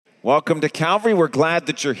Welcome to Calvary. We're glad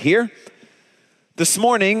that you're here. This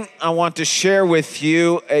morning, I want to share with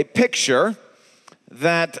you a picture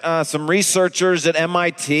that some researchers at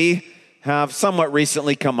MIT have somewhat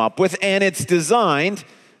recently come up with, and it's designed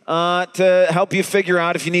to help you figure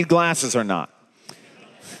out if you need glasses or not.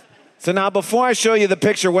 So now, before I show you the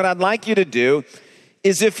picture, what I'd like you to do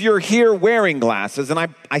is, if you're here wearing glasses, and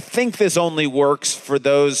I think this only works for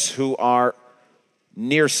those who are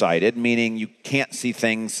nearsighted, meaning you can't see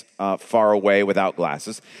things far away without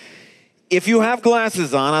glasses. If you have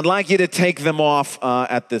glasses on, I'd like you to take them off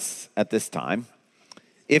at this time.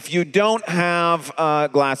 If you don't have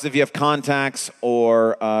glasses, if you have contacts,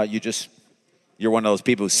 or you're one of those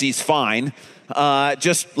people who sees fine,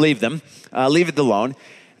 just leave them. Leave it alone.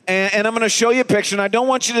 And I'm going to show you a picture, and I don't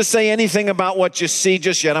want you to say anything about what you see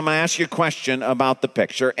just yet. I'm going to ask you a question about the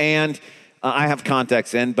picture. And I have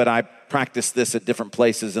contacts in, but I practiced this at different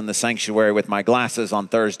places in the sanctuary with my glasses on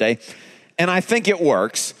Thursday, and I think it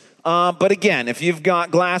works. But again, if you've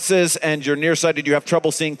got glasses and you're nearsighted, you have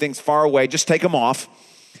trouble seeing things far away, just take them off.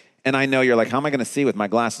 And I know you're like, how am I going to see with my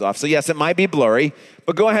glasses off? So yes, it might be blurry,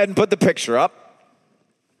 but go ahead and put the picture up.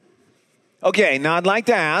 Okay, now I'd like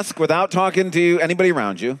to ask, without talking to anybody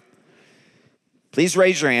around you, please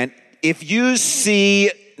raise your hand. If you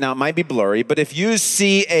see, now it might be blurry, but if you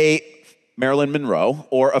see a Marilyn Monroe,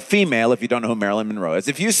 or a female, if you don't know who Marilyn Monroe is.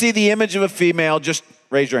 If you see the image of a female, just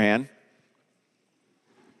raise your hand.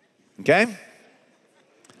 Okay?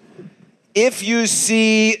 If you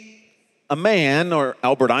see a man, or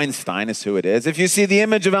Albert Einstein is who it is. If you see the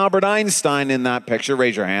image of Albert Einstein in that picture,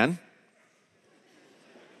 raise your hand.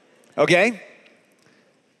 Okay?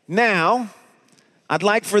 Now, I'd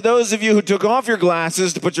like for those of you who took off your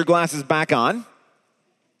glasses to put your glasses back on.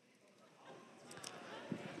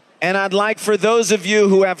 And I'd like for those of you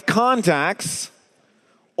who have contacts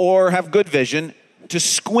or have good vision to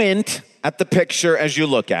squint at the picture as you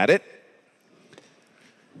look at it.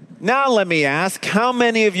 Now let me ask, how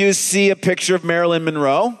many of you see a picture of Marilyn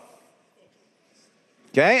Monroe?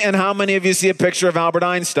 Okay, and how many of you see a picture of Albert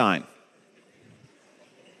Einstein?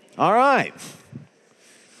 All right.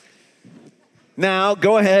 Now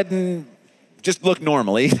go ahead and just look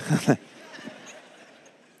normally.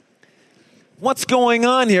 What's going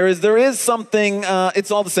on here is there is something,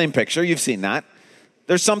 it's all the same picture, you've seen that.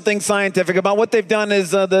 There's something scientific about what they've done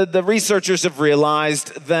is the researchers have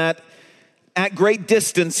realized that at great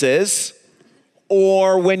distances,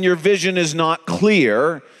 or when your vision is not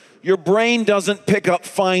clear, your brain doesn't pick up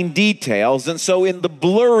fine details. And so in the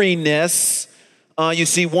blurriness, you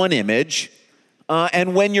see one image.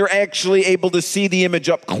 And when you're actually able to see the image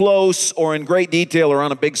up close or in great detail or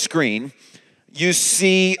on a big screen, you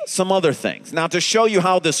see some other things. Now, to show you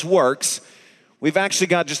how this works, we've actually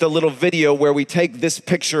got just a little video where we take this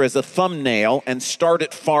picture as a thumbnail and start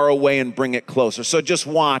it far away and bring it closer. So just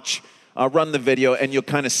watch, run the video, and you'll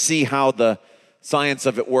kind of see how the science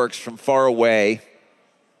of it works from far away.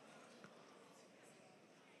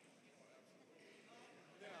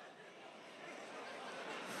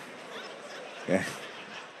 Okay.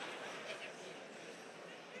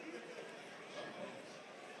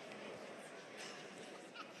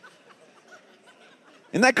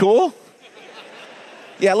 Isn't that cool?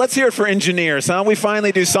 Yeah, let's hear it for engineers, huh? We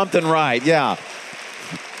finally do something right, yeah.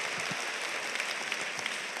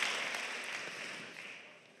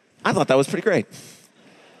 I thought that was pretty great.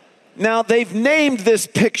 Now, they've named this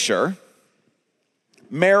picture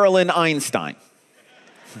Marilyn Einstein.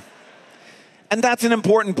 And that's an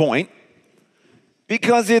important point,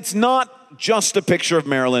 because it's not just a picture of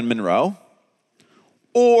Marilyn Monroe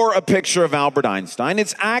or a picture of Albert Einstein.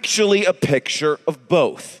 It's actually a picture of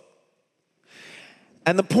both.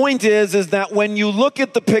 And the point is that when you look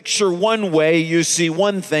at the picture one way, you see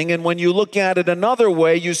one thing, and when you look at it another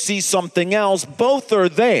way, you see something else. Both are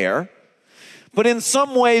there, but in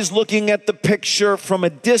some ways, looking at the picture from a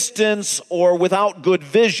distance or without good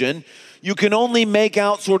vision, you can only make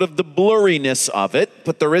out sort of the blurriness of it,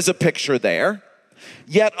 but there is a picture there.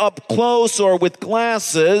 Yet up close or with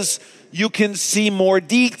glasses, you can see more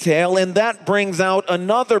detail, and that brings out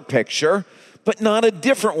another picture, but not a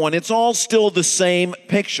different one. It's all still the same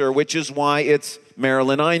picture, which is why it's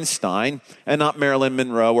Marilyn Einstein and not Marilyn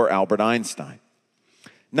Monroe or Albert Einstein.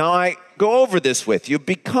 Now, I go over this with you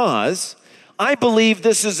because I believe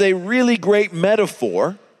this is a really great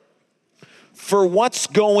metaphor for what's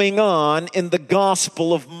going on in the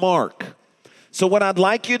Gospel of Mark. So what I'd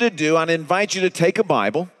like you to do, I'd invite you to take a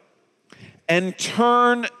Bible and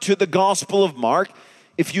turn to the Gospel of Mark.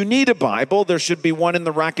 If you need a Bible, there should be one in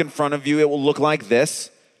the rack in front of you. It will look like this,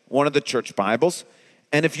 one of the church Bibles.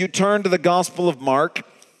 And if you turn to the Gospel of Mark,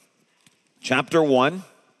 chapter 1,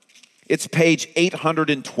 It's page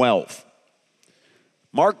 812.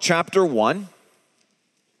 Mark chapter 1.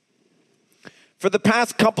 For the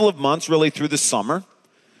past couple of months, really through the summer,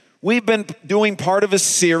 we've been doing part of a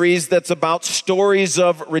series that's about stories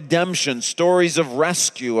of redemption, stories of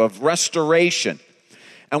rescue, of restoration.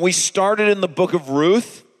 And we started in the book of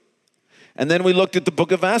Ruth, and then we looked at the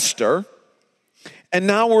book of Esther, and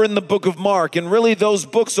now we're in the book of Mark. And really those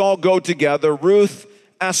books all go together, Ruth,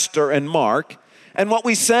 Esther, and Mark. And what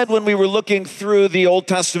we said when we were looking through the Old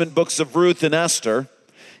Testament books of Ruth and Esther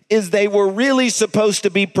is they were really supposed to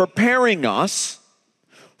be preparing us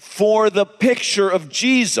for the picture of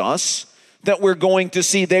Jesus that we're going to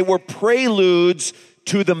see. They were preludes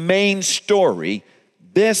to the main story.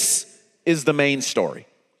 This is the main story.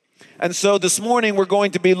 And so this morning we're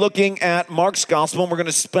going to be looking at Mark's gospel, and we're going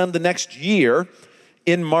to spend the next year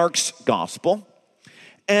in Mark's gospel.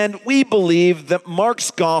 And we believe that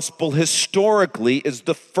Mark's gospel historically is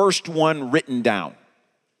the first one written down.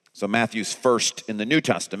 So Matthew's first in the New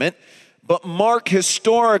Testament. But Mark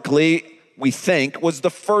historically, we think, was the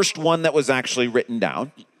first one that was actually written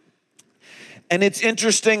down. And it's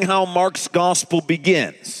interesting how Mark's gospel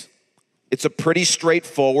begins. It's a pretty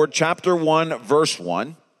straightforward, chapter 1, verse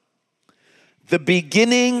 1. The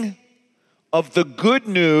beginning of the good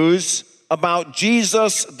news about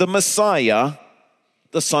Jesus, the Messiah,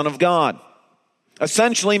 the Son of God.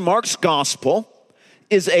 Essentially, Mark's gospel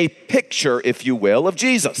is a picture, if you will, of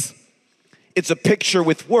Jesus. It's a picture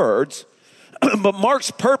with words, but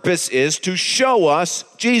Mark's purpose is to show us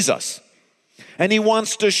Jesus. And he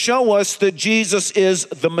wants to show us that Jesus is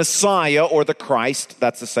the Messiah or the Christ.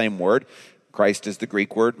 That's the same word. Christ is the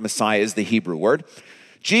Greek word. Messiah is the Hebrew word.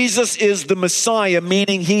 Jesus is the Messiah,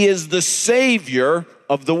 meaning he is the Savior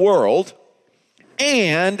of the world,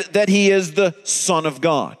 and that he is the Son of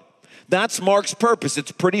God. That's Mark's purpose.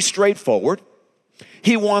 It's pretty straightforward.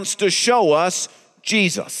 He wants to show us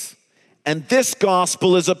Jesus. And this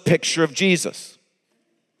gospel is a picture of Jesus.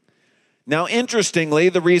 Now, interestingly,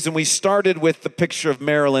 the reason we started with the picture of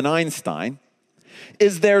Marilyn Einstein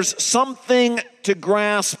is there's something to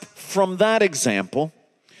grasp from that example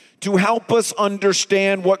to help us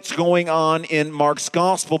understand what's going on in Mark's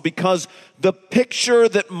gospel, because the picture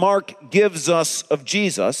that Mark gives us of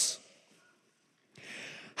Jesus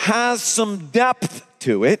has some depth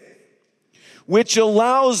to it, which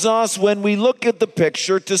allows us, when we look at the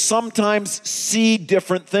picture, to sometimes see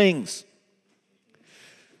different things.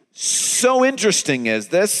 So interesting is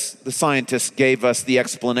this. The scientists gave us the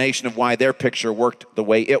explanation of why their picture worked the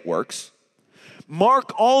way it works.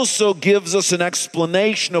 Mark also gives us an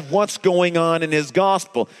explanation of what's going on in his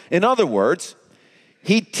gospel. In other words,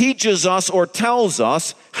 he teaches us or tells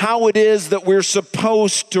us how it is that we're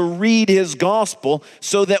supposed to read his gospel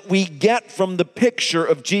so that we get from the picture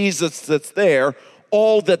of Jesus that's there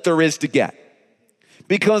all that there is to get.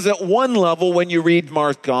 Because at one level, when you read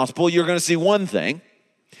Mark's gospel, you're going to see one thing.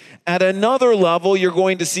 At another level, you're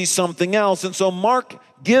going to see something else. And so Mark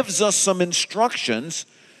gives us some instructions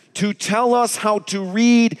to tell us how to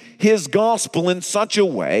read his gospel in such a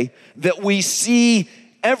way that we see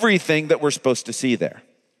everything that we're supposed to see there.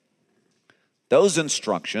 Those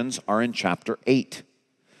instructions are in chapter 8.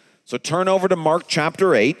 So turn over to Mark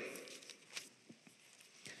chapter 8.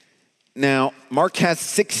 Now, Mark has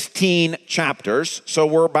 16 chapters, so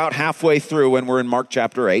we're about halfway through when we're in Mark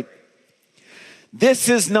chapter 8. This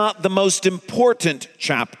is not the most important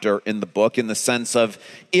chapter in the book in the sense of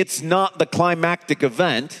it's not the climactic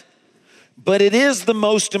event, but it is the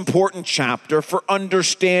most important chapter for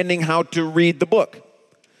understanding how to read the book.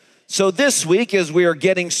 So this week, as we are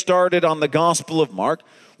getting started on the Gospel of Mark,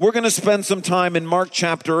 we're going to spend some time in Mark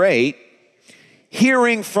chapter 8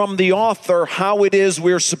 hearing from the author how it is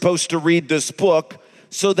we're supposed to read this book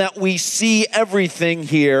so that we see everything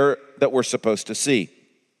here that we're supposed to see.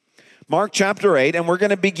 Mark chapter 8, and we're going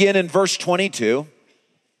to begin in verse 22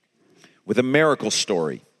 with a miracle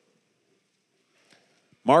story.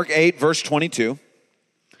 Mark 8, verse 22.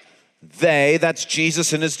 They, that's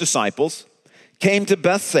Jesus and his disciples, came to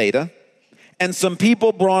Bethsaida, and some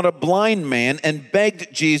people brought a blind man and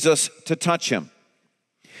begged Jesus to touch him.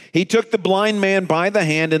 He took the blind man by the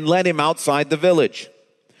hand and led him outside the village.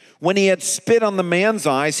 When he had spit on the man's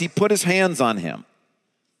eyes, he put his hands on him.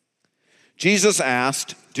 Jesus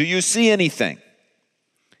asked, "Do you see anything?"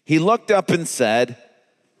 He looked up and said,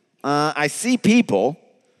 I see people,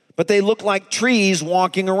 but they look like trees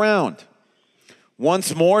walking around.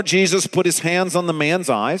 Once more, Jesus put his hands on the man's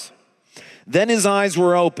eyes. Then his eyes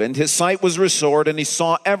were opened, his sight was restored, and he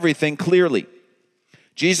saw everything clearly.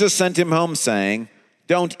 Jesus sent him home saying,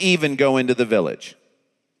 "Don't even go into the village."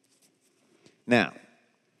 Now,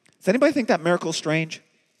 does anybody think that miracle strange?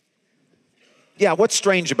 Yeah, what's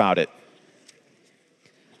strange about it?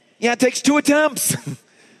 Yeah, it takes 2 attempts.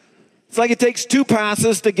 It's like it takes 2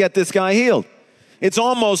 passes to get this guy healed. It's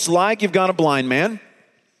almost like you've got a blind man,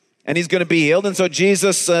 and he's going to be healed. And so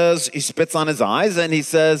Jesus says, he spits on his eyes, and he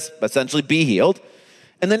says, essentially, be healed.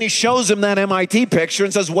 And then he shows him that MIT picture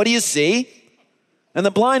and says, what do you see? And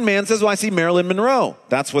the blind man says, well, I see Marilyn Monroe.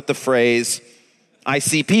 That's what the phrase, I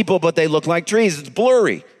see people, but they look like trees. It's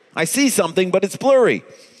blurry. I see something, but it's blurry.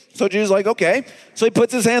 So Jesus is like, okay. So he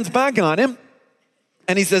puts his hands back on him,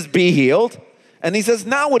 and he says, be healed. And he says,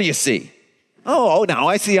 now what do you see? Oh, now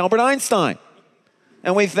I see Albert Einstein.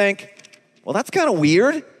 And we think, well, that's kind of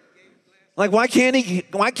weird. Like, why can't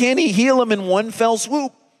he heal him in one fell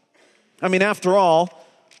swoop? I mean, after all,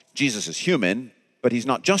 Jesus is human, but he's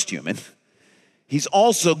not just human. He's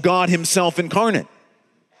also God himself incarnate.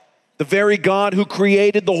 The very God who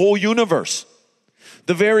created the whole universe.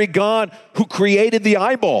 The very God who created the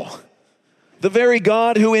eyeball. The very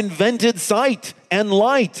God who invented sight and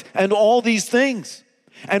light and all these things.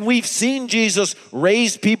 And we've seen Jesus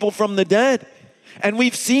raise people from the dead. And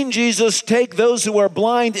we've seen Jesus take those who are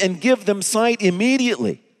blind and give them sight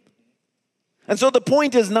immediately. And so the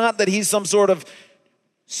point is not that he's some sort of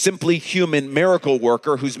simply human miracle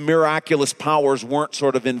worker whose miraculous powers weren't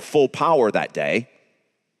sort of in full power that day.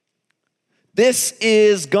 This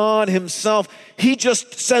is God himself. He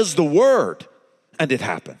just says the word and it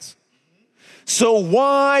happens. So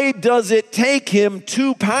why does it take him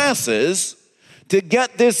 2 passes to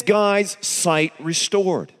get this guy's sight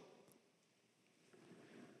restored?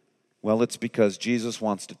 Well, it's because Jesus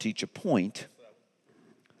wants to teach a point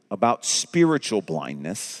about spiritual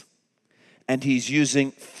blindness, and he's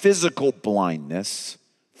using physical blindness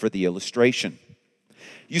for the illustration.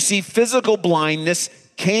 You see, physical blindness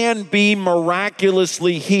can be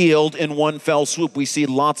miraculously healed in one fell swoop. We see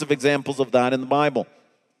lots of examples of that in the Bible.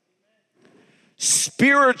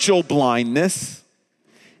 Spiritual blindness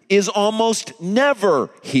is almost never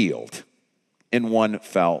healed in one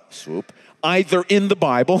fell swoop, either in the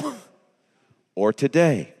Bible or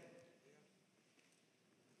today.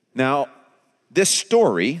 Now, this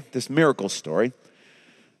story, this miracle story,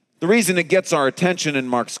 the reason it gets our attention in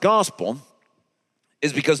Mark's gospel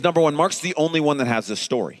is because, number one, Mark's the only one that has this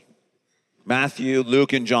story. Matthew,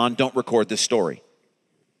 Luke, and John don't record this story.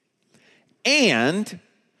 And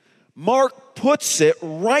Mark puts it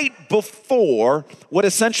right before what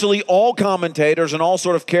essentially all commentators and all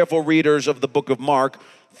sort of careful readers of the book of Mark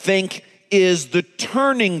think is the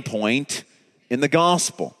turning point in the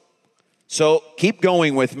gospel. So keep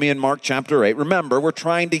going with me in Mark chapter 8. Remember, we're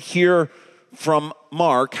trying to hear from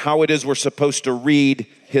Mark how it is we're supposed to read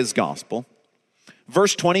his gospel.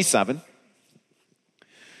 Verse 27.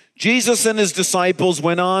 Jesus and his disciples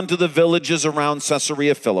went on to the villages around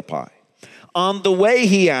Caesarea Philippi. On the way,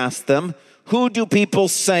 he asked them, "Who do people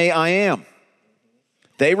say I am?"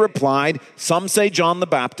 They replied, "Some say John the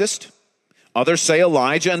Baptist, others say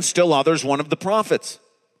Elijah, and still others one of the prophets."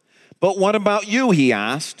 "But what about you?" he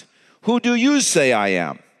asked. "Who do you say I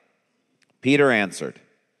am?" Peter answered,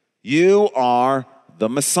 "You are the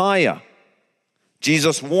Messiah."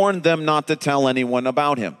 Jesus warned them not to tell anyone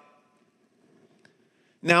about him.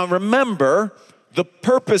 Now remember, the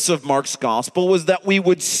purpose of Mark's gospel was that we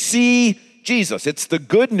would see Jesus. It's the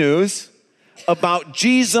good news about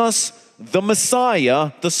Jesus, the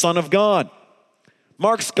Messiah, the Son of God.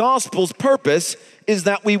 Mark's gospel's purpose is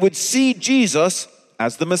that we would see Jesus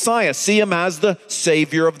as the Messiah, see him as the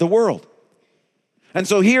Savior of the world. And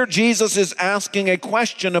so here Jesus is asking a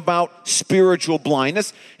question about spiritual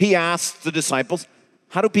blindness. He asks the disciples,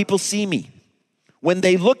 how do people see me? When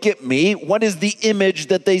they look at me, what is the image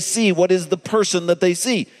that they see? What is the person that they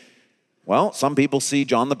see? Well, some people see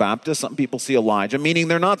John the Baptist, some people see Elijah, meaning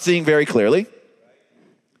they're not seeing very clearly.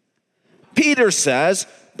 Peter says,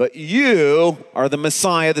 but you are the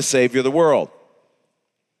Messiah, the Savior of the world.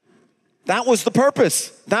 That was the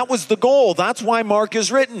purpose. That was the goal. That's why Mark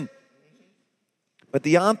is written. But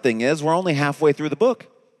the odd thing is, we're only halfway through the book.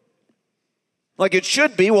 Like it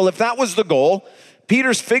should be, well, if that was the goal,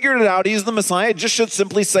 Peter's figured it out, he's the Messiah. It just should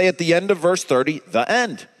simply say at the end of verse 30, the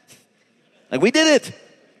end. Like we did it.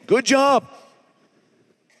 Good job.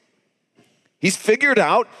 He's figured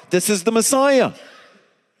out this is the Messiah.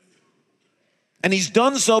 And he's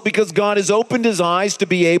done so because God has opened his eyes to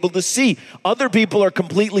be able to see. Other people are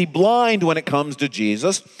completely blind when it comes to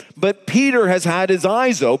Jesus, but Peter has had his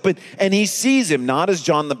eyes open and he sees him not as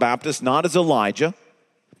John the Baptist, not as Elijah,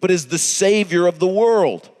 but as the Savior of the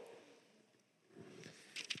world.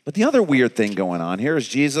 But the other weird thing going on here is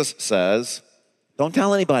Jesus says, don't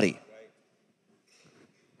tell anybody.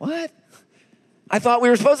 What? I thought we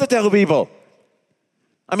were supposed to tell people.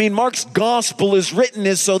 I mean, Mark's gospel is written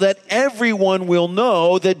is so that everyone will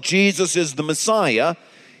know that Jesus is the Messiah.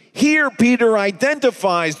 Here, Peter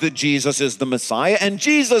identifies that Jesus is the Messiah, and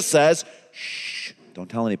Jesus says, shh, don't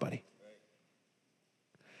tell anybody.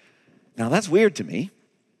 Now, that's weird to me.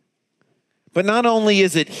 But not only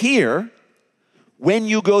is it here, when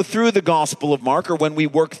you go through the Gospel of Mark, or when we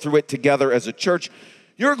work through it together as a church,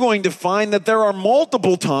 you're going to find that there are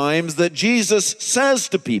multiple times that Jesus says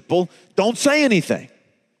to people, don't say anything.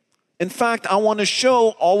 In fact, I want to show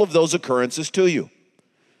all of those occurrences to you.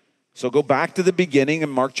 So go back to the beginning in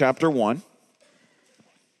Mark chapter 1.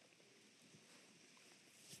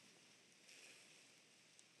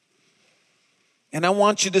 And I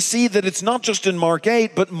want you to see that it's not just in Mark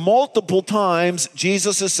 8, but multiple times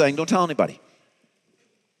Jesus is saying, don't tell anybody.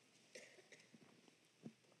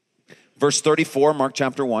 Verse 34, Mark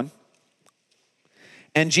chapter 1.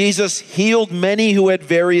 And Jesus healed many who had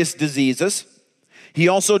various diseases. He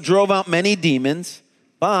also drove out many demons,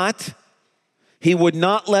 but he would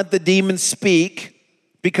not let the demons speak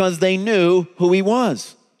because they knew who he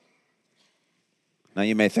was. Now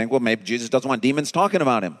you may think, well, maybe Jesus doesn't want demons talking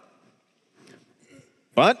about him.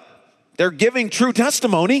 But they're giving true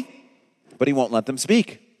testimony, but he won't let them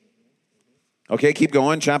speak. Okay, keep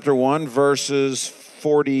going. Chapter 1, verses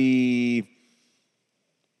 42.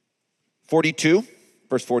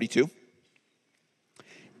 Verse 42.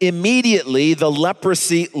 Immediately the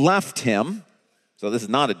leprosy left him. So this is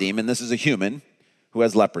not a demon, this is a human who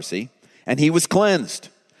has leprosy. And he was cleansed.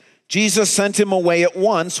 Jesus sent him away at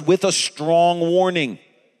once with a strong warning.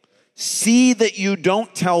 See that you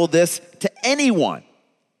don't tell this to anyone.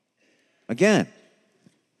 Again,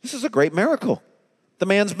 this is a great miracle. The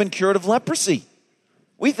man's been cured of leprosy.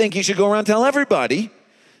 We think he should go around and tell everybody.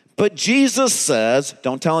 But Jesus says,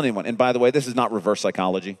 don't tell anyone. And by the way, this is not reverse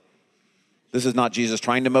psychology. This is not Jesus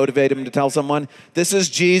trying to motivate him to tell someone. This is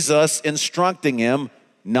Jesus instructing him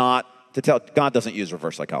not to tell. God doesn't use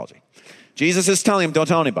reverse psychology. Jesus is telling him, don't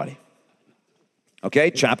tell anybody.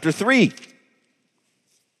 Okay, chapter 3.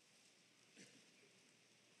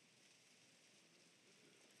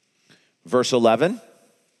 Verse 11.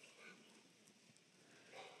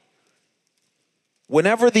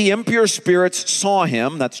 Whenever the impure spirits saw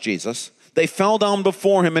him, that's Jesus, they fell down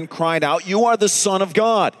before him and cried out, you are the Son of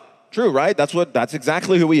God. True, right? That's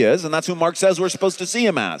exactly who he is, and that's who Mark says we're supposed to see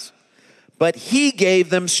him as. But he gave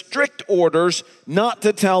them strict orders not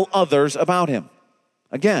to tell others about him.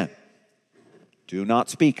 Again, do not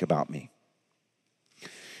speak about me.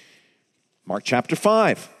 Mark chapter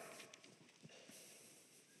 5.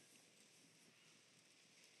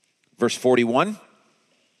 Verse 41.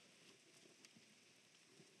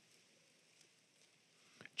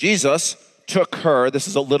 Jesus took her, this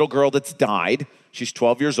is a little girl that's died, she's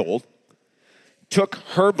 12 years old, took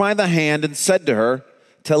her by the hand and said to her,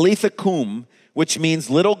 Talitha cum, which means,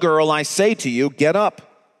 little girl, I say to you, get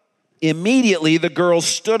up. Immediately the girl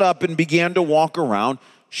stood up and began to walk around.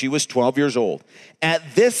 She was 12 years old.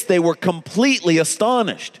 At this they were completely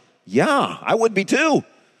astonished. Yeah, I would be too.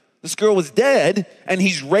 This girl was dead and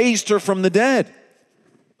he's raised her from the dead.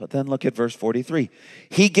 But then look at verse 43.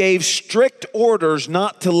 He gave strict orders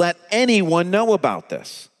not to let anyone know about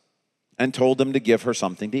this and told them to give her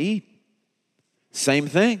something to eat. Same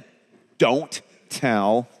thing. Don't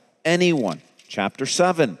tell anyone. Chapter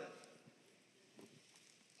 7.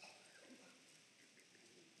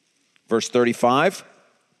 Verse 35.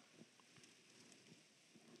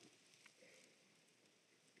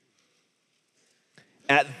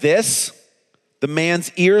 At this, the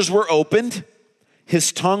man's ears were opened,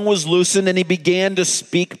 his tongue was loosened, and he began to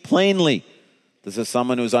speak plainly. This is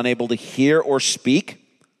someone who's unable to hear or speak.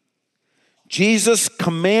 Jesus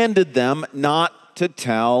commanded them not to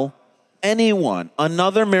tell anyone.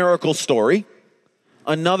 Another miracle story,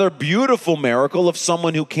 another beautiful miracle of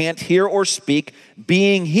someone who can't hear or speak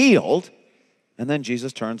being healed. And then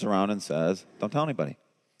Jesus turns around and says, don't tell anybody.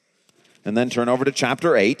 And then turn over to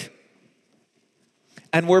chapter 8.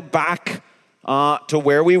 And we're back to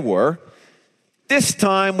where we were. This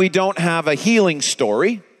time we don't have a healing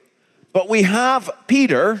story, but we have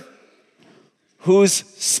Peter, whose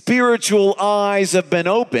spiritual eyes have been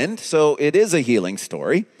opened, so it is a healing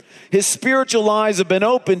story. His spiritual eyes have been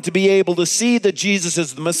opened to be able to see that Jesus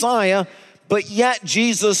is the Messiah, but yet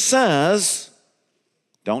Jesus says,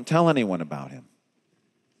 don't tell anyone about him.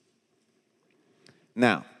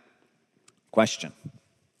 Now, question.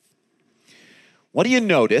 What do you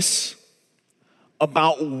notice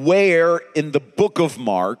about where in the book of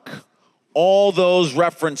Mark all those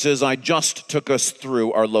references I just took us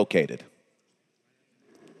through are located?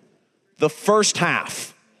 The first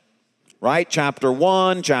half, right? Chapter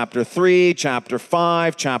 1, chapter 3, chapter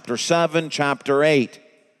 5, chapter 7, chapter 8.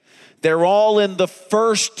 They're all in the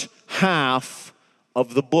first half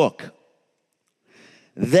of the book.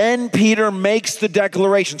 Then Peter makes the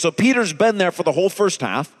declaration. So Peter's been there for the whole first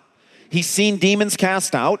half. He's seen demons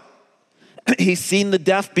cast out. He's seen the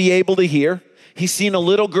deaf be able to hear. He's seen a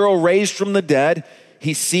little girl raised from the dead.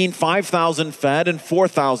 He's seen 5,000 fed and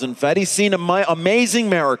 4,000 fed. He's seen amazing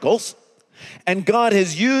miracles. And God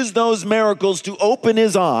has used those miracles to open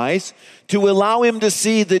his eyes, to allow him to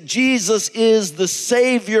see that Jesus is the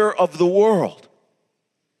Savior of the world.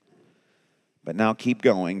 But now keep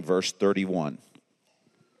going, verse 31.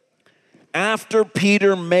 After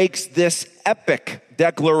Peter makes this epic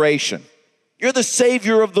declaration, you're the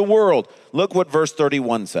Savior of the world. Look what verse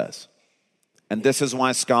 31 says. And this is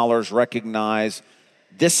why scholars recognize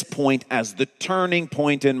this point as the turning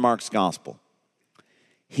point in Mark's gospel.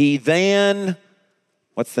 He then,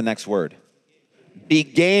 what's the next word?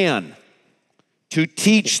 Began to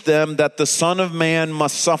teach them that the Son of Man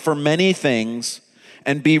must suffer many things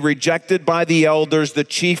and be rejected by the elders, the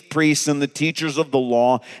chief priests, and the teachers of the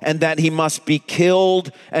law, and that he must be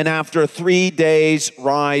killed and after 3 days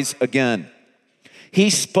rise again. He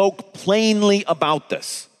spoke plainly about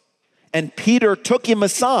this. And Peter took him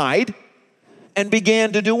aside and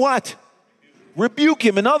began to do what? Rebuke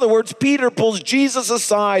him. In other words, Peter pulls Jesus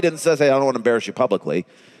aside and says, hey, I don't want to embarrass you publicly,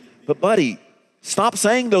 but buddy, stop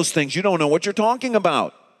saying those things. You don't know what you're talking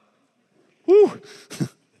about. Whew.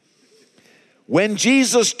 When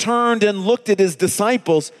Jesus turned and looked at his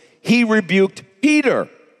disciples, he rebuked Peter.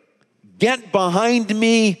 Get behind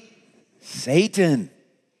me, Satan.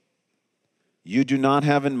 You do not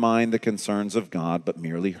have in mind the concerns of God, but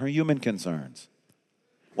merely her human concerns.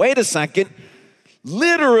 Wait a second.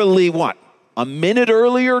 Literally what? A minute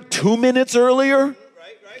earlier, 2 minutes earlier? Right.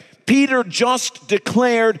 Peter just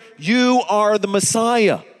declared, you are the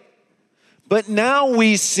Messiah. But now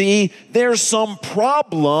we see there's some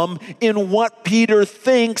problem in what Peter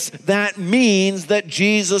thinks that means that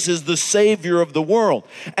Jesus is the Savior of the world.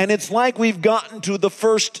 And it's like we've gotten to the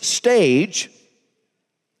first stage.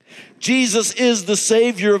 Jesus is the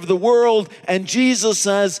Savior of the world, and Jesus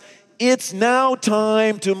says, it's now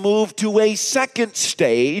time to move to a second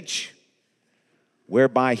stage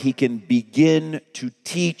whereby he can begin to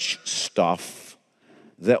teach stuff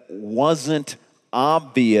that wasn't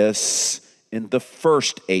obvious in the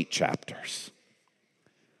first 8 chapters.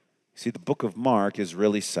 See, the book of Mark is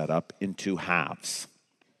really set up in 2 halves.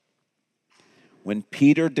 When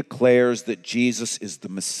Peter declares that Jesus is the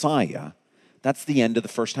Messiah, that's the end of the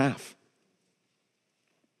first half.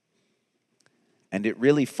 And it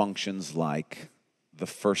really functions like the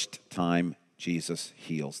first time Jesus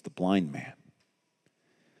heals the blind man.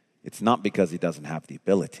 It's not because he doesn't have the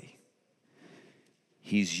ability.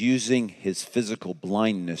 He's using his physical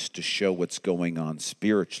blindness to show what's going on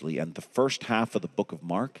spiritually. And the first half of the book of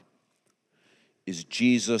Mark is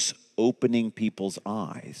Jesus opening people's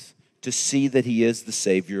eyes to see that he is the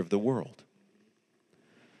Savior of the world.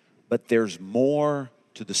 But there's more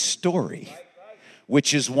to the story,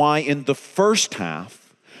 which is why in the first half,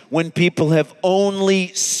 when people have only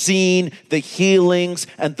seen the healings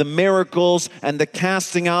and the miracles and the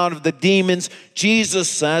casting out of the demons, Jesus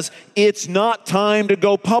says, it's not time to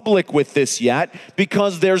go public with this yet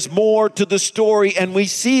because there's more to the story. And we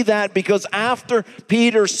see that because after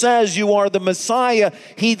Peter says you are the Messiah,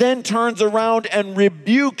 he then turns around and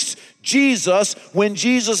rebukes Jesus when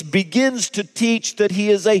Jesus begins to teach that he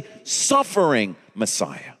is a suffering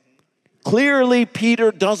Messiah. Clearly,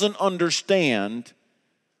 Peter doesn't understand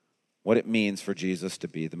what it means for Jesus to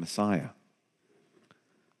be the Messiah.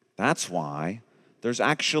 That's why there's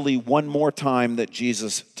actually one more time that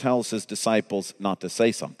Jesus tells his disciples not to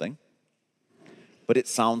say something, but it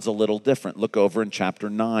sounds a little different. Look over in chapter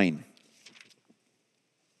 9.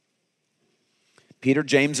 Peter,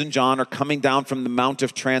 James, and John are coming down from the Mount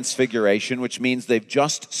of Transfiguration, which means they've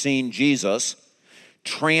just seen Jesus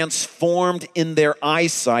transformed in their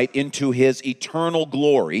eyesight into his eternal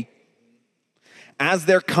glory. As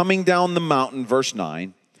they're coming down the mountain, verse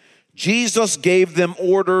 9, Jesus gave them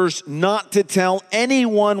orders not to tell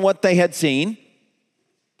anyone what they had seen.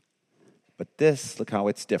 But this, look how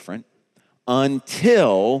it's different,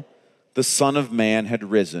 until the Son of Man had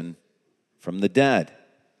risen from the dead.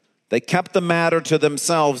 They kept the matter to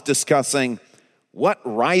themselves, discussing what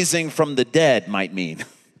rising from the dead might mean.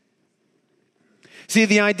 See,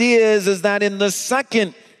 the idea is that in the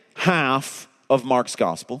second half of Mark's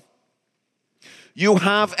gospel, you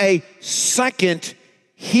have a second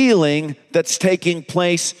healing that's taking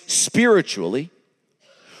place spiritually,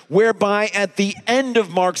 whereby at the end of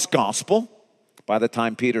Mark's gospel, by the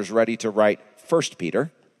time Peter's ready to write 1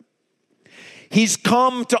 Peter. He's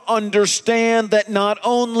come to understand that not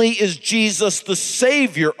only is Jesus the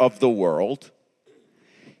Savior of the world,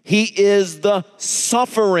 he is the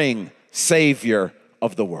suffering Savior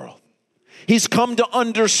of the world. He's come to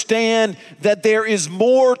understand that there is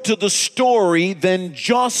more to the story than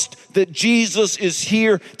just that Jesus is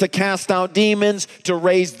here to cast out demons, to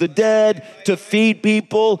raise the dead, to feed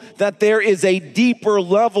people, that there is a deeper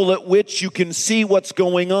level at which you can see what's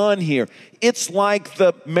going on here. It's like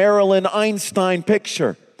the Marilyn Einstein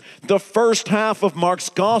picture. The first half of Mark's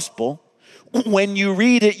gospel, when you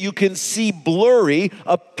read it, you can see blurry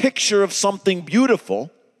a picture of something beautiful.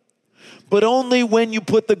 But only when you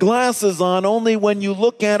put the glasses on, only when you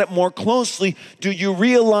look at it more closely, do you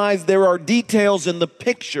realize there are details in the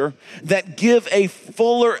picture that give a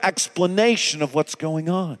fuller explanation of what's going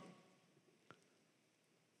on.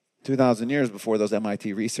 2,000 years before those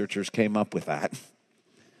MIT researchers came up with that,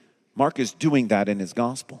 Mark is doing that in his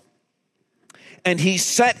gospel. And he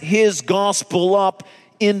set his gospel up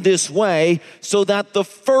in this way so that the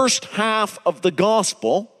first half of the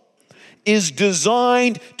gospel is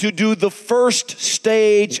designed to do the first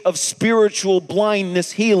stage of spiritual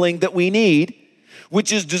blindness healing that we need,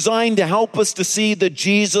 which is designed to help us to see that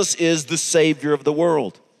Jesus is the Savior of the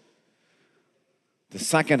world. The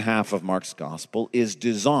second half of Mark's gospel is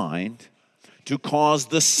designed to cause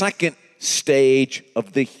the second stage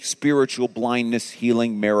of the spiritual blindness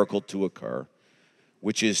healing miracle to occur,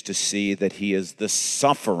 which is to see that he is the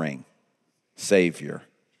suffering Savior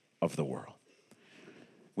of the world.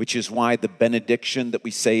 Which is why the benediction that we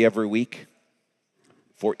say every week,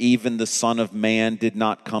 for even the Son of Man did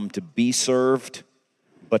not come to be served,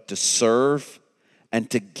 but to serve and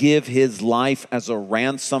to give his life as a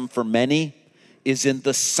ransom for many, is in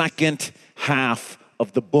the second half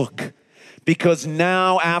of the book. Because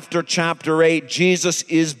now, after chapter 8, Jesus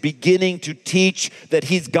is beginning to teach that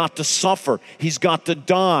he's got to suffer, he's got to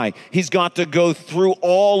die, he's got to go through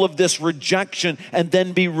all of this rejection and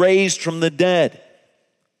then be raised from the dead.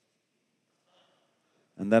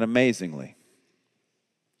 And then amazingly,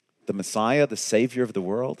 the Messiah, the Savior of the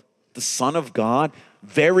world, the Son of God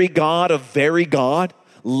of very God,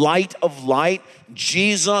 light of light,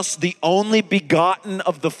 Jesus, the only begotten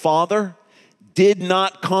of the Father, did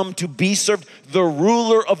not come to be served. The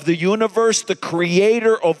ruler of the universe, the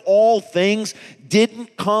creator of all things,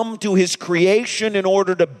 didn't come to his creation in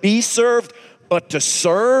order to be served, but to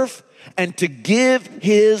serve and to give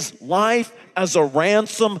his life as a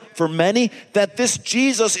ransom for many, that this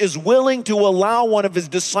Jesus is willing to allow one of his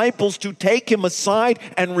disciples to take him aside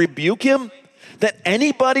and rebuke him, that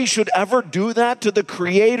anybody should ever do that to the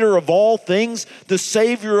creator of all things, the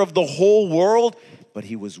Savior of the whole world. But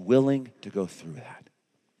he was willing to go through that.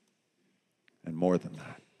 And more than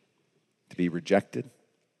that, to be rejected.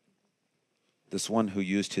 This one who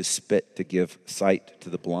used his spit to give sight to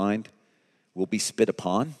the blind will be spit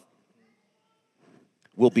upon,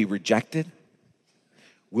 will be rejected,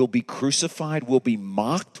 will be crucified, will be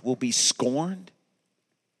mocked, will be scorned.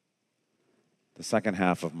 The second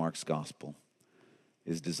half of Mark's gospel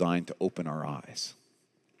is designed to open our eyes,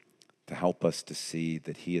 to help us to see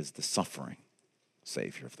that he is the suffering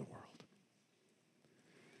Savior of the world.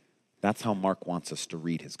 That's how Mark wants us to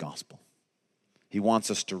read his gospel. He wants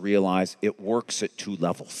us to realize it works at two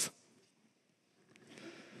levels.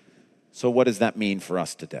 So what does that mean for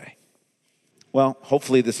us today? Well,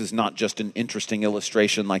 hopefully this is not just an interesting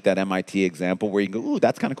illustration like that MIT example where you go, ooh,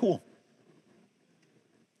 that's kind of cool.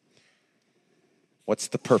 What's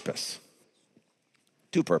the purpose?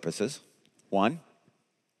 Two purposes. One,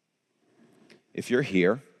 if you're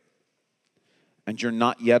here and you're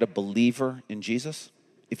not yet a believer in Jesus,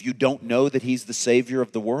 if you don't know that he's the Savior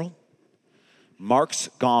of the world, Mark's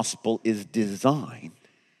gospel is designed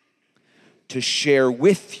to share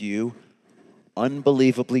with you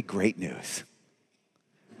unbelievably great news.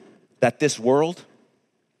 That this world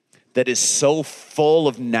that is so full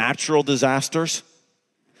of natural disasters,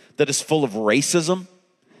 that is full of racism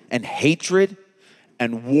and hatred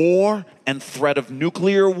and war and threat of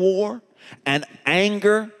nuclear war and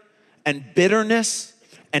anger and bitterness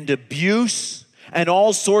and abuse and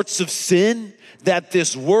all sorts of sin, that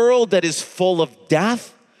this world that is full of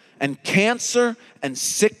death and cancer and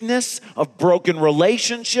sickness, of broken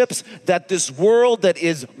relationships, that this world that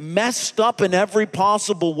is messed up in every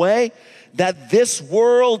possible way, that this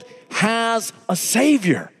world has a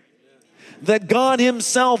Savior. that God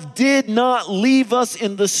himself did not leave us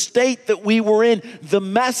in the state that we were in, the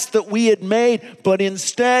mess that we had made, but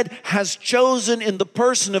instead has chosen in the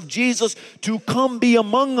person of Jesus to come be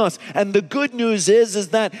among us. And the good news is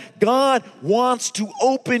that God wants to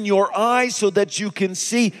open your eyes so that you can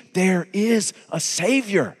see there is a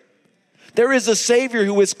Savior. There is a Savior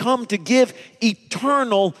who has come to give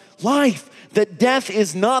eternal life. That death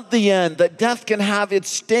is not the end, that death can have its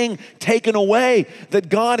sting taken away, that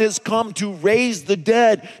God has come to raise the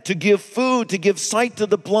dead, to give food, to give sight to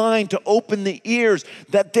the blind, to open the ears,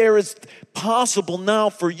 that there is possible now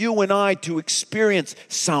for you and I to experience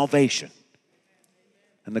salvation.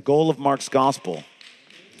 And the goal of Mark's gospel,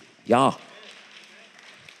 the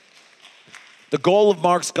goal of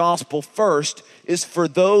Mark's gospel first is for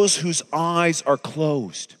those whose eyes are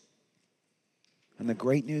closed. And the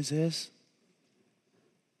great news is,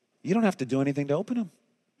 you don't have to do anything to open them.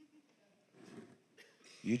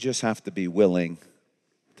 You just have to be willing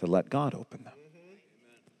to let God open them.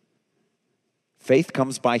 Faith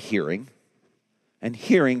comes by hearing, and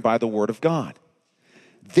hearing by the word of God.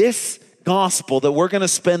 This gospel that we're going to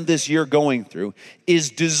spend this year going through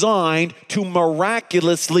is designed to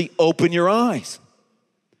miraculously open your eyes.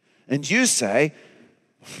 And you say,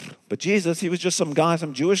 but Jesus, he was just some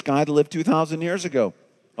Jewish guy that lived 2,000 years ago.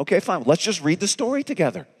 Okay, fine. Let's just read the story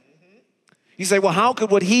together. You say, well, how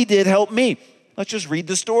could what he did help me? Let's just read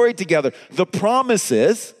the story together. The promise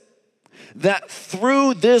is that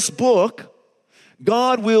through this book,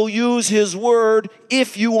 God will use his word,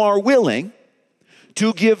 if you are willing,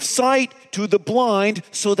 to give sight to the blind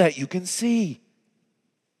so that you can see.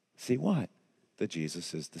 See what? That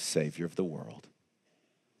Jesus is the Savior of the world,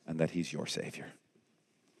 and that he's your Savior,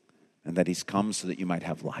 and that he's come so that you might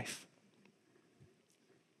have life.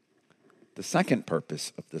 The second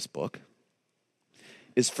purpose of this book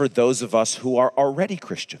is for those of us who are already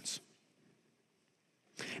Christians.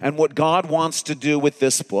 And what God wants to do with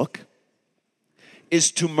this book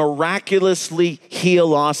is to miraculously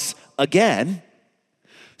heal us again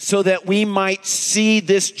so that we might see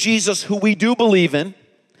this Jesus who we do believe in,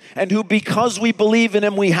 and who, because we believe in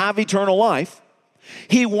him, we have eternal life.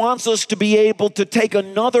 He wants us to be able to take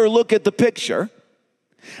another look at the picture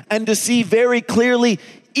and to see very clearly,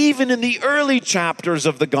 even in the early chapters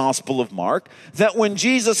of the Gospel of Mark, that when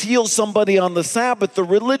Jesus heals somebody on the Sabbath, the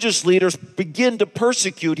religious leaders begin to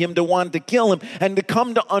persecute him, to want to kill him, and to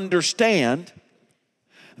come to understand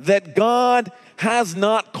that God has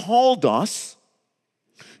not called us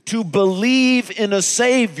to believe in a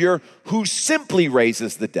Savior who simply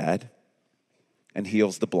raises the dead and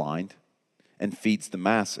heals the blind and feeds the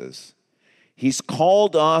masses. He's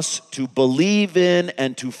called us to believe in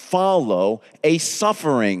and to follow a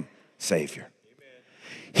suffering Savior. Amen.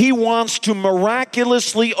 He wants to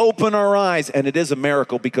miraculously open our eyes, and it is a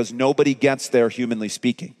miracle because nobody gets there, humanly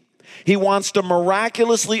speaking. He wants to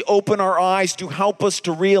miraculously open our eyes to help us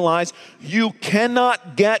to realize you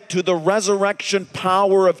cannot get to the resurrection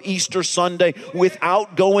power of Easter Sunday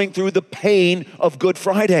without going through the pain of Good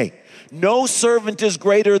Friday. No servant is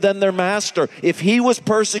greater than their master. If he was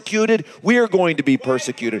persecuted, we are going to be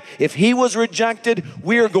persecuted. If he was rejected,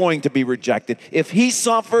 we are going to be rejected. If he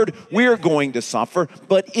suffered, we are going to suffer.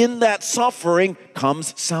 But in that suffering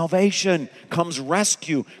comes salvation, comes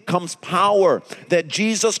rescue, comes power. That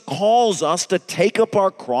Jesus calls us to take up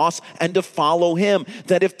our cross and to follow him.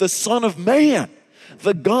 That if the Son of Man,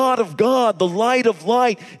 the God of God, the light of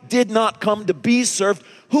light, did not come to be served,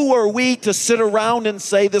 who are we to sit around and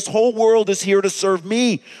say, this whole world is here to serve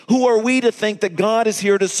me? Who are we to think that God is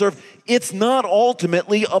here to serve? It's not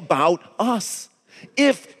ultimately about us.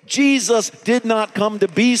 If Jesus did not come to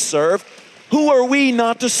be served, who are we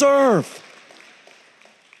not to serve?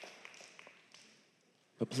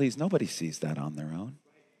 But please, nobody sees that on their own.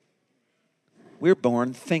 We're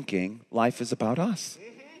born thinking life is about us.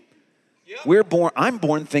 I'm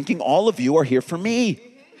born thinking all of you are here for me.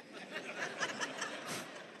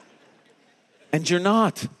 And you're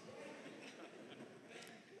not.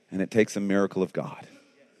 And it takes a miracle of God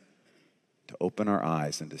to open our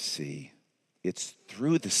eyes and to see it's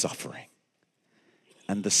through the suffering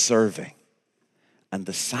and the serving and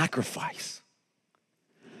the sacrifice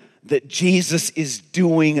that Jesus is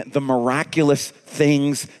doing the miraculous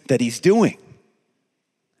things that he's doing.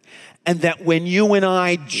 And that when you and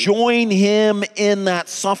I join him in that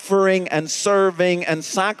suffering and serving and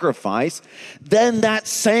sacrifice, then that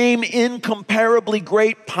same incomparably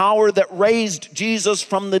great power that raised Jesus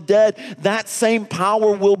from the dead, that same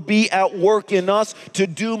power will be at work in us to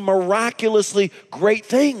do miraculously great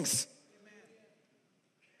things.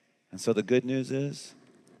 And so the good news is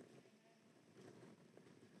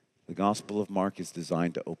The Gospel of Mark is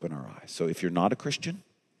designed to open our eyes. So if you're not a Christian,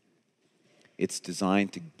 it's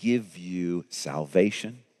designed to give you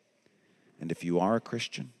salvation. And if you are a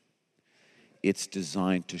Christian, it's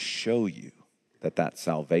designed to show you that that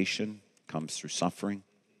salvation comes through suffering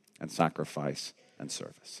and sacrifice and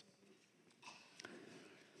service.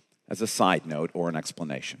 As a side note or an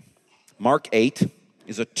explanation, Mark 8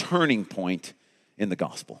 is a turning point in the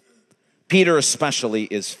gospel. Peter especially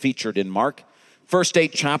is featured in Mark. First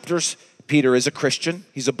 8 chapters, Peter is a Christian.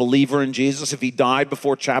 He's a believer in Jesus. If he died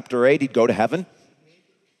before chapter 8, he'd go to heaven.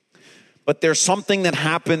 But there's something that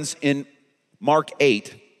happens in Mark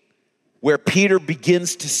 8 where Peter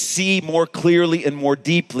begins to see more clearly and more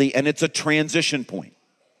deeply, and it's a transition point.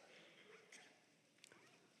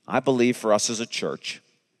 I believe for us as a church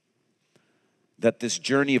that this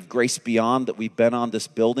journey of Grace Beyond that we've been on, this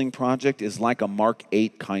building project, is like a Mark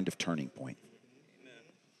 8 kind of turning point.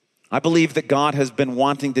 I believe that God has been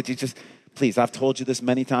wanting to teach us. Please, I've told you this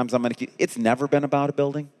many times. It's never been about a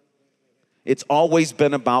building. It's always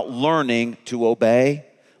been about learning to obey,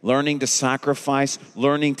 learning to sacrifice,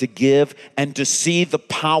 learning to give, and to see the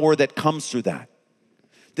power that comes through that.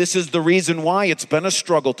 This is the reason why it's been a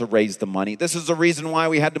struggle to raise the money. This is the reason why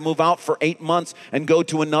we had to move out for 8 months and go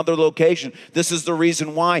to another location. This is the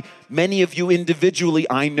reason why many of you individually,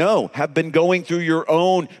 I know, have been going through your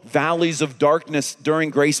own valleys of darkness during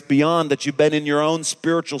Grace Beyond, that you've been in your own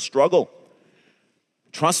spiritual struggle.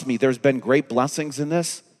 Trust me, there's been great blessings in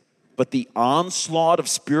this, but the onslaught of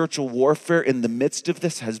spiritual warfare in the midst of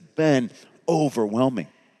this has been overwhelming.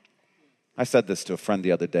 I said this to a friend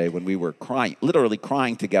the other day when we were crying, literally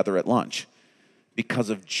crying together at lunch because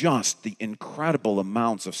of just the incredible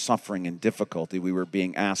amounts of suffering and difficulty we were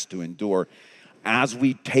being asked to endure as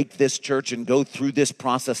we take this church and go through this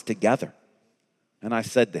process together. And I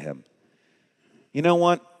said to him, you know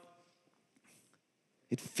what?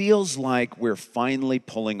 It feels like we're finally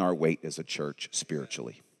pulling our weight as a church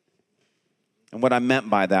spiritually. And what I meant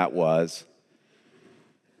by that was,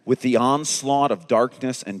 with the onslaught of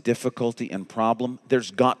darkness and difficulty and problem, there's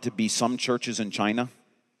got to be some churches in China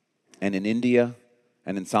and in India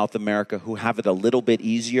and in South America who have it a little bit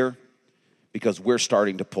easier because we're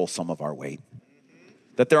starting to pull some of our weight.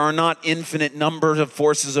 That there are not infinite numbers of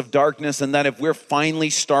forces of darkness, and that if we're finally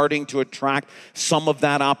starting to attract some of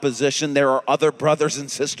that opposition, there are other brothers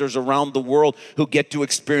and sisters around the world who get to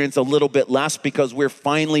experience a little bit less because we're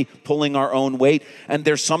finally pulling our own weight. And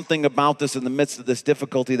there's something about this in the midst of this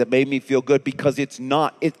difficulty that made me feel good, because it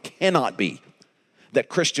cannot be that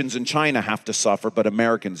Christians in China have to suffer, but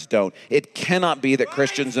Americans don't. It cannot be that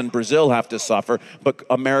Christians in Brazil have to suffer, but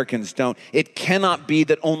Americans don't. It cannot be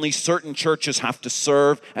that only certain churches have to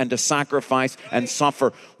serve and to sacrifice and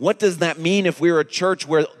suffer. What does that mean if we're a church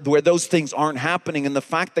where those things aren't happening? And the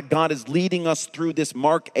fact that God is leading us through this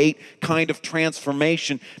Mark 8 kind of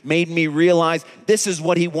transformation made me realize this is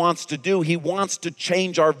what he wants to do. He wants to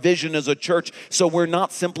change our vision as a church, so we're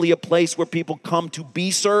not simply a place where people come to be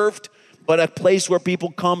served, but a place where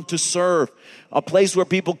people come to serve. A place where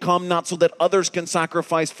people come not so that others can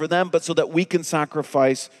sacrifice for them, but so that we can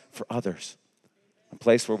sacrifice for others. A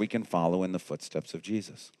place where we can follow in the footsteps of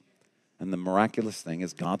Jesus. And the miraculous thing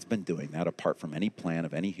is God's been doing that apart from any plan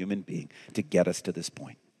of any human being to get us to this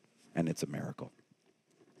point. And it's a miracle.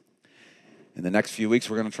 In the next few weeks,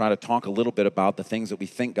 we're going to try to talk a little bit about the things that we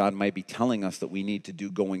think God might be telling us that we need to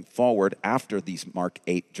do going forward after these Mark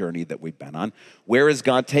 8 journey that we've been on. Where is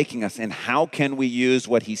God taking us, and how can we use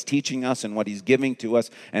what he's teaching us and what he's giving to us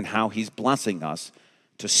and how he's blessing us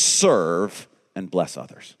to serve and bless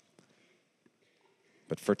others?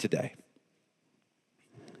 But for today,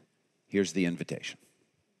 here's the invitation.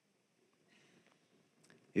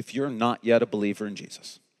 If you're not yet a believer in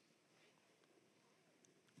Jesus,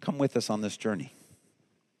 come with us on this journey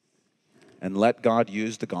and let God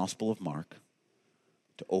use the Gospel of Mark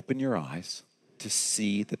to open your eyes to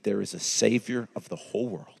see that there is a Savior of the whole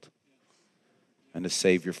world and a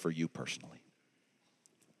Savior for you personally.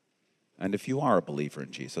 And if you are a believer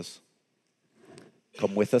in Jesus,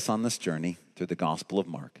 come with us on this journey through the Gospel of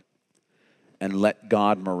Mark and let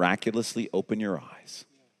God miraculously open your eyes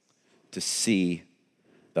to see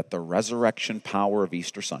that the resurrection power of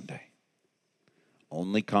Easter Sunday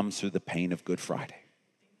only comes through the pain of Good Friday.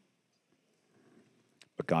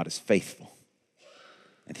 But God is faithful,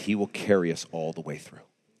 and he will carry us all the way through.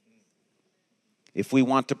 If we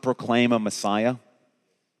want to proclaim a Messiah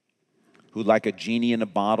who, like a genie in a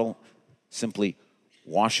bottle, simply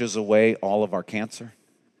washes away all of our cancer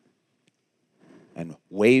and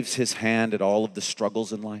waves his hand at all of the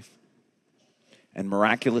struggles in life and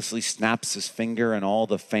miraculously snaps his finger and all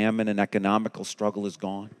the famine and economical struggle is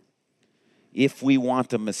gone, if we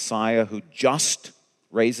want a Messiah who just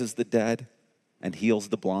raises the dead and heals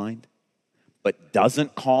the blind, but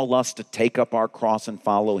doesn't call us to take up our cross and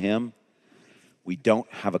follow him, we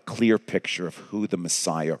don't have a clear picture of who the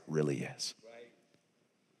Messiah really is.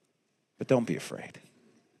 But don't be afraid.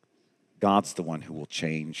 God's the one who will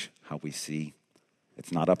change how we see.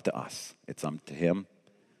 It's not up to us. It's up to him.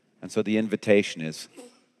 And so the invitation is,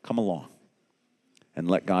 come along and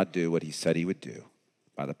let God do what he said he would do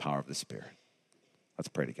by the power of the Spirit. Let's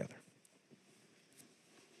pray together.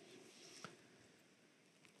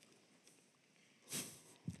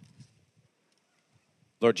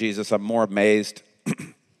 Lord Jesus, I'm more amazed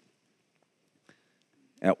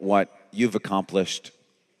at what you've accomplished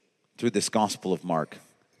through this Gospel of Mark.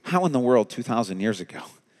 How in the world 2,000 years ago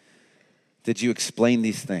did you explain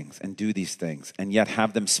these things and do these things and yet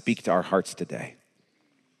have them speak to our hearts today?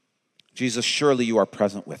 Jesus, surely you are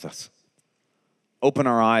present with us. Open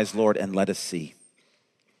our eyes, Lord, and let us see.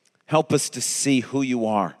 Help us to see who you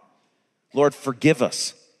are. Lord, forgive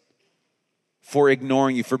us for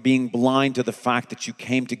ignoring you, for being blind to the fact that you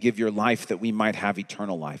came to give your life that we might have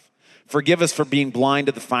eternal life. Forgive us for being blind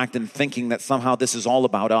to the fact and thinking that somehow this is all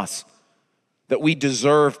about us, that we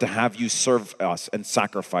deserve to have you serve us and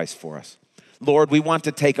sacrifice for us. Lord, we want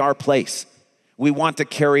to take our place. We want to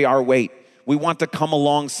carry our weight. We want to come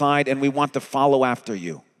alongside and we want to follow after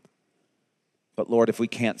you. But Lord, if we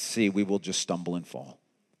can't see, we will just stumble and fall.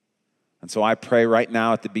 And so I pray right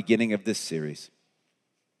now at the beginning of this series,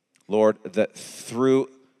 Lord, that through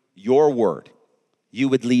your word, you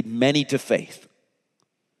would lead many to faith.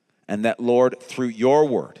 And that, Lord, through your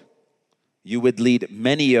word, you would lead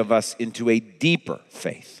many of us into a deeper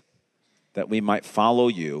faith, that we might follow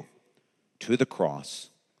you to the cross,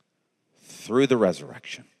 through the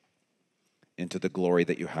resurrection, into the glory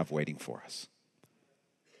that you have waiting for us.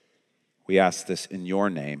 We ask this in your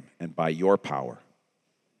name and by your power.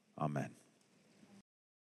 Amen.